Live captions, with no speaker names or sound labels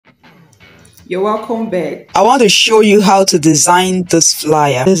You're welcome back. I want to show you how to design this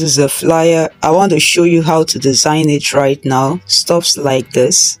flyer. This is a flyer. I want to show you how to design it right now. Stuffs like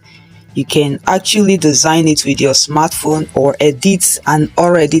this. You can actually design it with your smartphone or edit an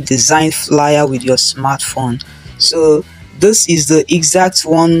already designed flyer with your smartphone. So this is the exact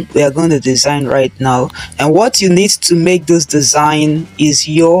one we are going to design right now. And what you need to make this design is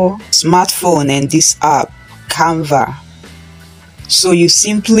your smartphone and this app, Canva. So you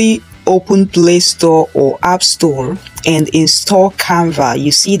simply open Play Store or App Store and install Canva.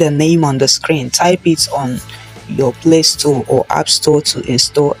 You see the name on the screen. Type it on your Play Store or App Store to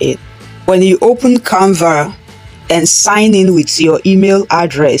install it. When you open Canva and sign in with your email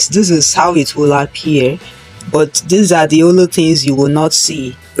address, this is how it will appear. But these are the only things you will not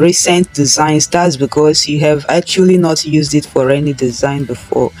see. Recent designs, that's because you have actually not used it for any design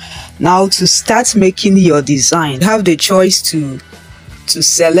before. Now to start making your design, you have the choice to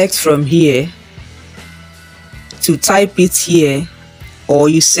select from here, to type it here, or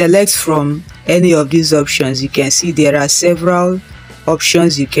you select from any of these options. You can see there are several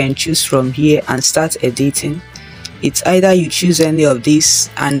options you can choose from here and start editing. It's either you choose any of these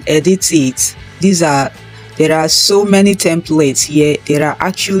and edit it. There are so many templates here. There are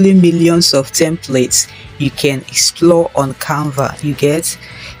actually millions of templates you can explore on Canva. You get?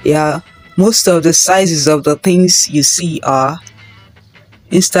 Yeah, most of the sizes of the things you see are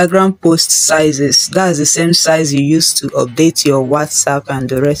Instagram post sizes. That's the same size you use to update your WhatsApp and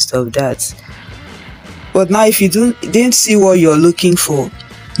the rest of that. But now if you didn't see what you're looking for,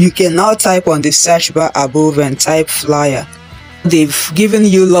 you can now type on the search bar above and type flyer. They've given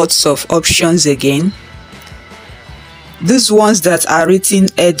you lots of options again. These ones that are written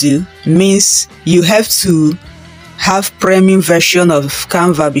edu means you have to have premium version of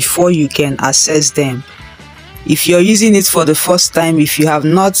Canva before you can access them. If you're using it for the first time, if you have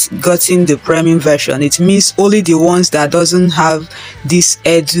not gotten the premium version, it means only the ones that doesn't have this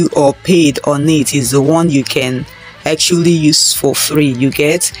edu or paid on it is the one you can actually use for free. You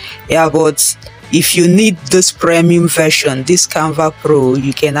get? Yeah, but if you need this premium version, this Canva Pro,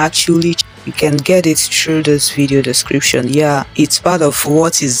 you can get it through this video description. Yeah, it's part of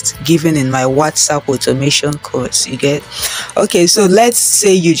what is given in my WhatsApp automation course. You get? Okay, so let's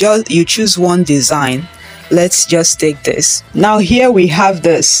say you choose one design. Let's just take this. Now here we have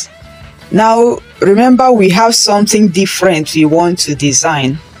this. Now remember, we have something different we want to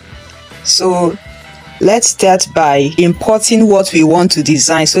design. So let's start by importing what we want to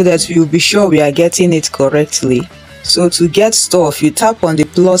design so that we'll be sure we are getting it correctly. So to get stuff, you tap on the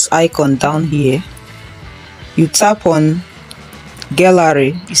plus icon down here. You tap on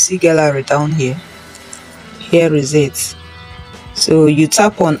gallery. You see gallery down here. Here is it. So you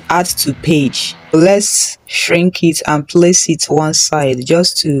tap on add to page. Let's shrink it and place it one side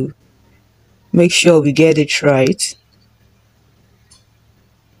just to make sure we get it right.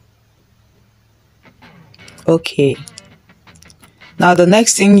 Okay. Now the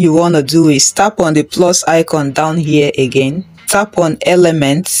next thing you want to do is tap on the plus icon down here again. Tap on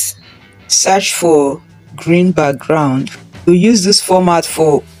elements. Search for green background. You use this format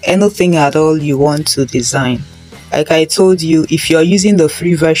for anything at all you want to design. Like I told you, if you're using the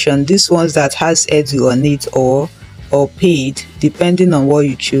free version, this ones that has edu on it or paid, depending on what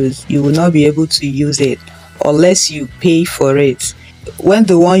you choose, you will not be able to use it unless you pay for it. When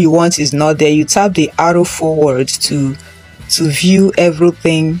the one you want is not there, you tap the arrow forward to view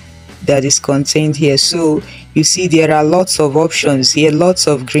everything that is contained here. So you see there are lots of options here, lots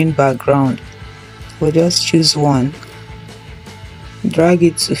of green background. We'll just choose one, drag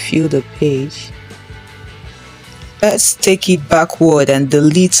it to fill the page. Let's take it backward and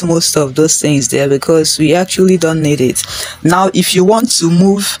delete most of those things there because we actually don't need it. Now if you want to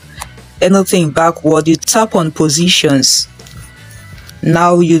move anything backward, you tap on positions.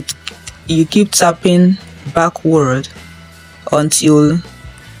 Now you keep tapping backward until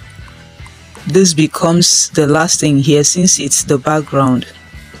this becomes the last thing here, since it's the background.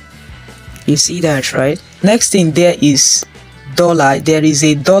 You see that, right? Next thing there is dollar. There is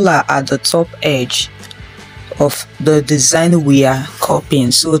a dollar at the top edge of the design we are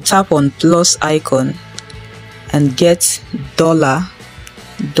copying. So tap on plus icon and get dollar.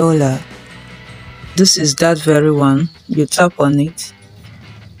 This is that very one. You tap on it.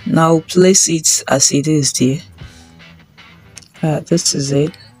 Now place it as it is there. This is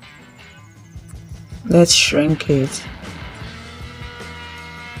it. Let's shrink it.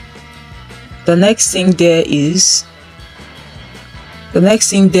 The next thing there is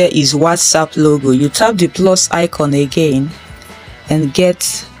WhatsApp logo. You tap the plus icon again and get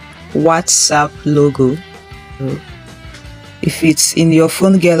WhatsApp logo. If it's in your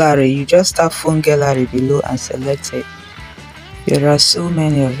phone gallery, you just tap phone gallery below and select it. There are so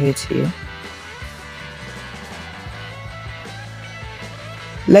many of it here.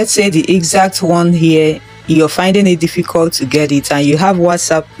 Let's say the exact one here, you're finding it difficult to get it and you have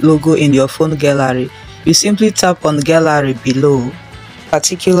WhatsApp logo in your phone gallery. You simply tap on gallery below.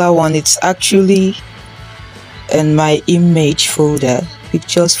 Particular one, it's actually in my image folder,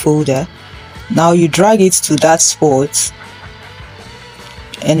 pictures folder. Now you drag it to that spot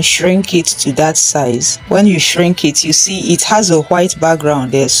and shrink it to that size. When you shrink it, you see it has a white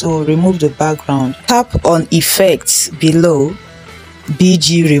background there, so remove the background. Tap on effects below,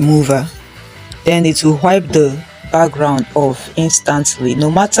 BG remover, then it will wipe the background off instantly. No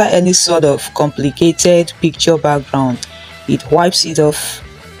matter any sort of complicated picture background, it wipes it off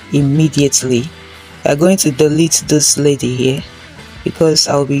immediately. I'm going to delete this lady here because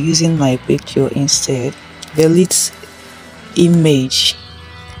I'll be using my picture instead. Delete image,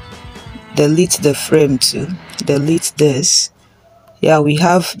 delete the frame too, delete this. Yeah, we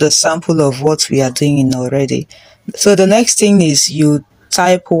have the sample of what we are doing already. So the next thing is you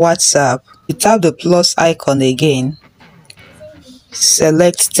type WhatsApp, you tap the plus icon again,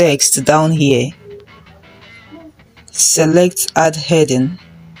 select text down here, select add heading.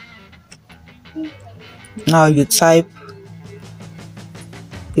 Now you type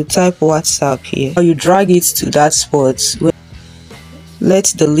WhatsApp here. Now you drag it to that spot.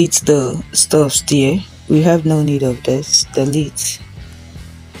 Let's delete the stuffs there. We have no need of this. Delete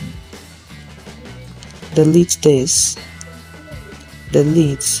this,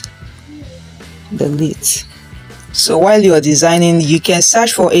 delete. So while you're designing, you can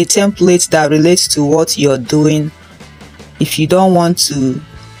search for a template that relates to what you're doing. If you don't want to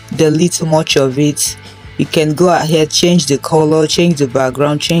delete much of it, you can go ahead, change the color, change the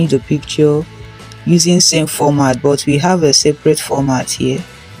background, change the picture using same format, but we have a separate format here.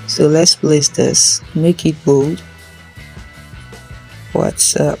 So let's place this, make it bold.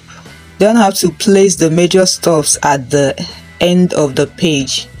 WhatsApp. Don't have to place the major stuffs at the end of the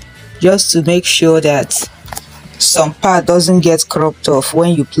page, just to make sure that some part doesn't get cropped off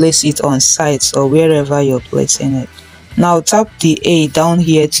when you place it on sites or wherever you're placing it. Now tap the A down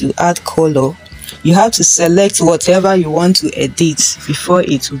here to add color. You have to select whatever you want to edit before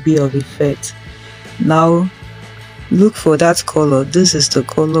it will be of effect. Now look for that color. This is the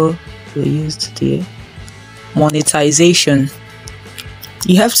color we used there. Monetization.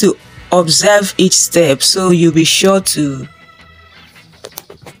 You have to observe each step so you'll be sure to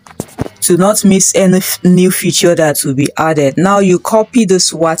not miss any new feature that will be added. Now you copy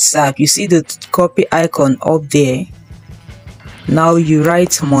this WhatsApp. You see the copy icon up there. Now you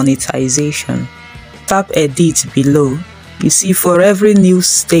write monetization. Tap edit below. You see for every new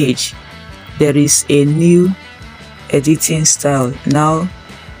stage there is a new editing style. Now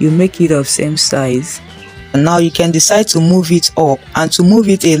you make it of same size. And now you can decide to move it up, and to move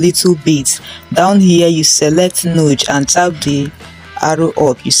it a little bit, down here you select nudge and tap the arrow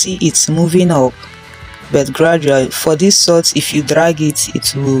up. You see it's moving up, but gradual. For this sort, if you drag it,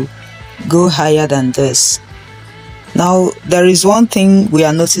 it will go higher than this. Now there is one thing we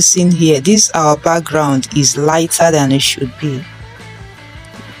are noticing here. This our background is lighter than it should be.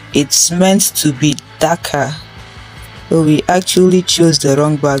 It's meant to be darker, so we actually chose the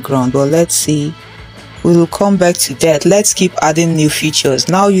wrong background. But let's see, we will come back to that. Let's keep adding new features.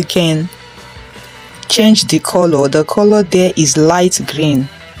 Now you can change the color. The color there is light green.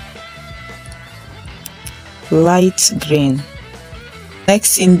 Light green.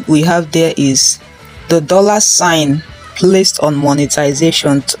 Next thing we have there is the $sign placed on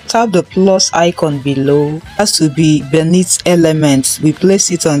monetization. Tap the plus icon below. It has to be beneath elements. We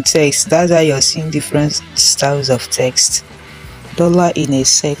place it on text. That's why you're seeing different styles of text. Dollar in a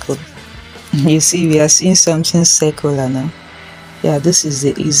circle. You see, we are seeing something circular now. Yeah, this is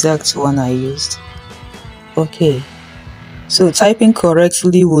the exact one I used. Okay, so typing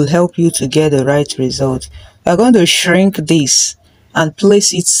correctly will help you to get the right result. We're going to shrink this and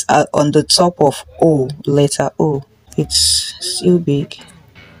place it on the top of O, letter O. It's still big.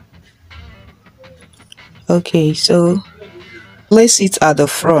 Okay, so place it at the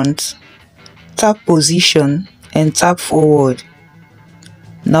front, tap position and tap forward.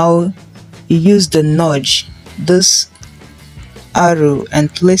 Now you use the nudge, this arrow,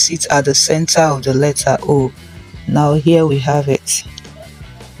 and place it at the center of the letter O. Now here we have it.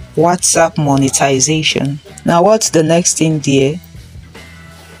 WhatsApp monetization. Now what's the next thing there?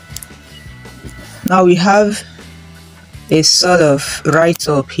 Now we have a sort of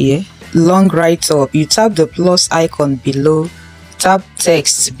write-up here, long write-up. You tap the plus icon below, tap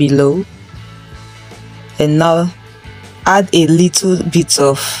text below, and now add a little bit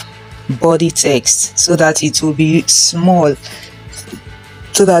of body text so that it will be small,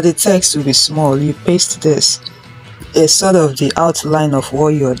 so that the text will be small. You paste this, a sort of the outline of what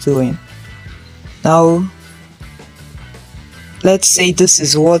you're doing. Now let's say this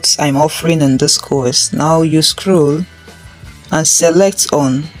is what I'm offering in this course. Now you scroll and select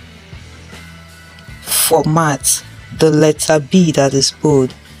on format, the letter B that is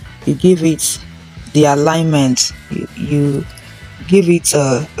bold. You give it the alignment, you give it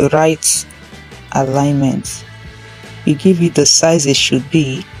a right alignment, you give it the size it should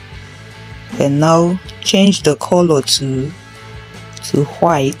be, and now change the color to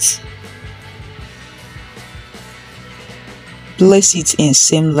white. Place it in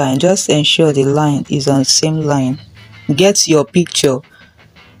same line, just ensure the line is on same line. Get your picture.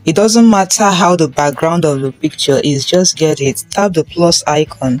 It doesn't matter how the background of the picture is, just get it. Tap the plus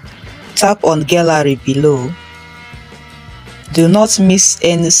icon, tap on gallery below. Do not miss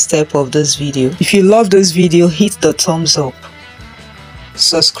any step of this video. If you love this video, hit the thumbs up.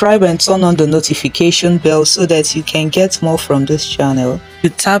 Subscribe and turn on the notification bell so that you can get more from this channel. You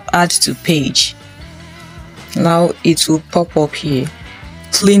tap add to page. Now it will pop up here.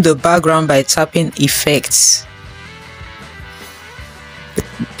 Clean the background by tapping effects,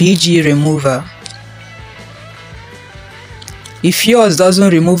 BG remover. If yours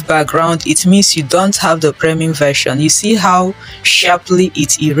doesn't remove background, it means you don't have the premium version. You see how sharply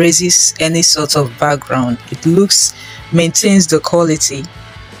it erases any sort of background. It maintains the quality.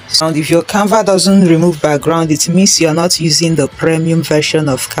 And if your Canva doesn't remove background, it means you're not using the premium version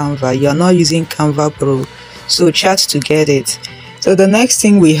of Canva. You're not using Canva Pro. So chat to get it. So the next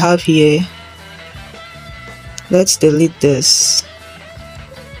thing we have here, let's delete this.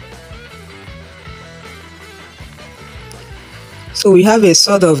 So we have a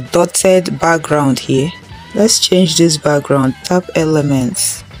sort of dotted background here. Let's change this background. Tap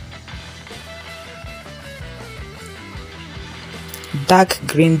elements, dark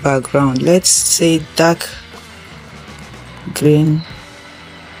green background. Let's say dark green.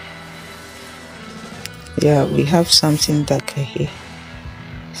 Yeah, we have something darker here,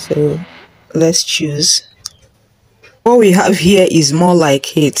 so let's choose. What we have here is more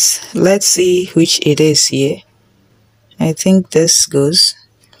like it. Let's see which it is here. I think this goes.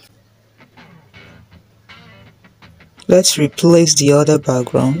 Let's replace the other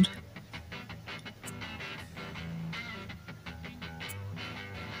background.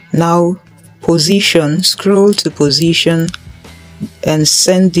 Now position, scroll to position and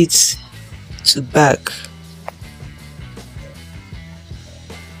send it to back.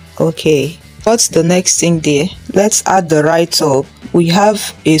 Okay, what's the next thing there? Let's add the right up. We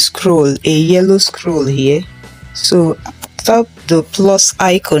have a scroll, a yellow scroll here. So tap the plus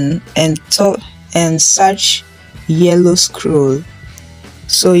icon and search yellow scroll.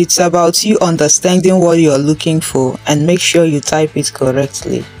 So it's about you understanding what you're looking for, and make sure you type it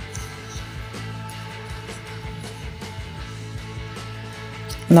correctly.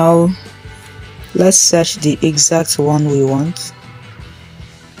 Now let's search the exact one we want.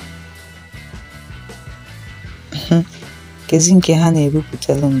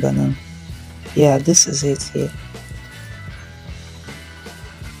 Yeah, this is it here.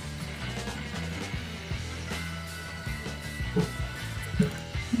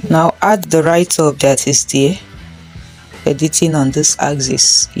 Now add the write-up that is there, editing on this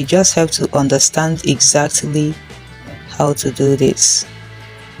axis. You just have to understand exactly how to do this.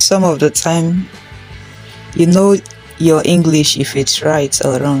 Some of the time, you know your English if it's right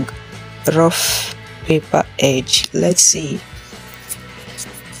or wrong. Rough paper edge. Let's see.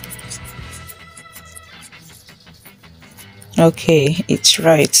 Okay, it's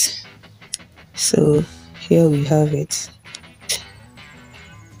right. So here we have it.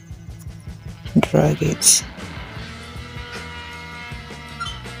 Drag it.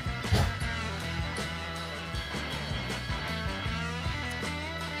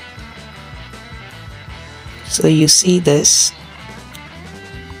 So you see this.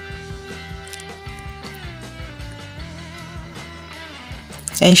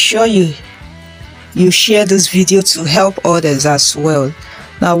 Ensure you share this video to help others as well.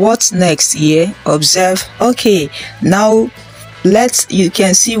 Now what's next here? Observe. Okay, now you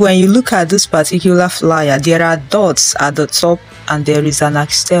can see when you look at this particular flyer, there are dots at the top and there is an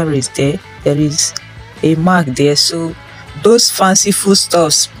asterisk there. There is a mark there. So those fanciful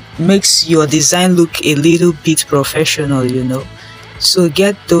stuffs makes your design look a little bit professional, you know. So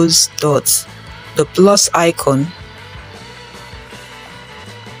get those dots, the plus icon,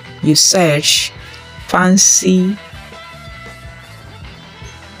 you search fancy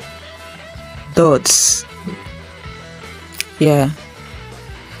dots, Yeah,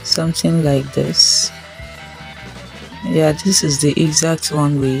 something like this. Yeah, this is the exact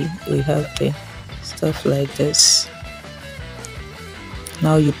one we have there. Stuff like this.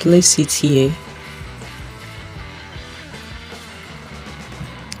 Now you place it here,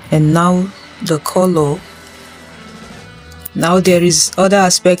 and now the color. Now there is other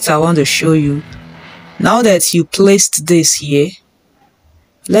aspects I want to show you. Now that you placed this here,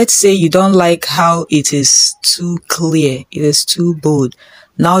 let's say you don't like how it is too clear, it is too bold.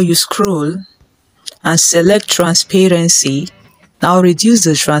 Now you scroll and select transparency. Now reduce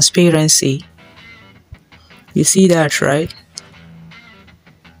the transparency. You see that, right?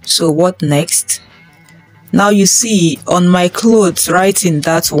 So what next? Now you see on my clothes, right in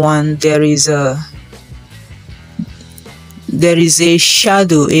that one, there is a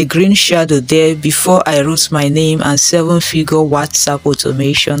shadow, a green shadow there before I wrote my name and 7-figure WhatsApp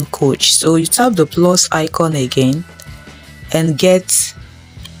automation coach. So you tap the plus icon again and get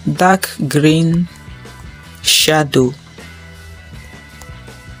dark green shadow.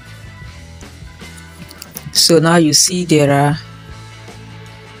 So now you see there are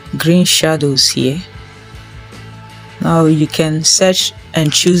green shadows here. Now you can search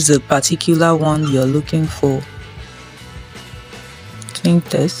and choose the particular one you're looking for. I think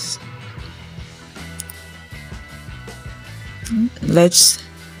this. Let's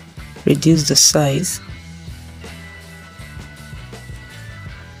reduce the size.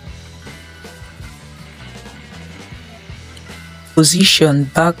 Position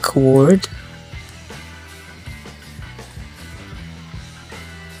backward.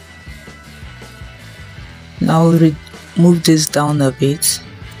 Now move this down a bit.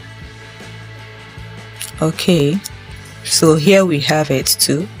 Okay, so here we have it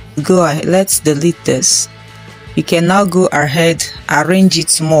too. Go ahead, let's delete this. You can now go ahead, arrange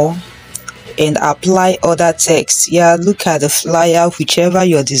it more and apply other text. Yeah, look at the flyer, whichever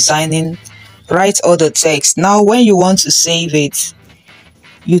you're designing, write other text. Now when you want to save it,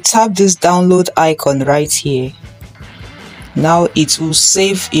 you tap this download icon right here. Now it will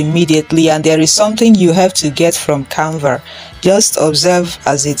save immediately, and there is something you have to get from Canva. Just observe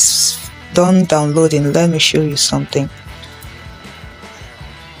as it's done downloading. Let me show you something.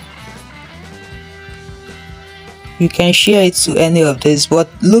 You can share it to any of this, but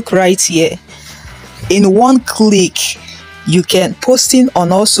look right here. In one click, you can post it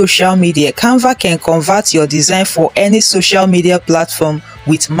on all social media. Canva can convert your design for any social media platform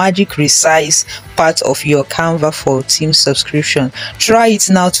with magic resize part of your Canva for team subscription. Try it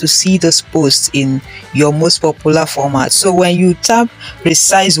now to see this post in your most popular format. So when you tap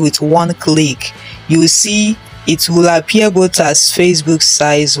resize with one click, you will see it will appear both as Facebook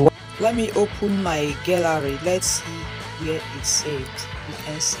size. Let me open my gallery. Let's see where it's saved. You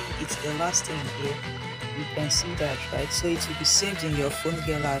can see it's the last thing here. You can see that, right? So it will be saved in your phone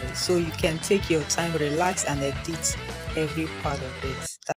gallery, so you can take your time, relax and edit every part of it.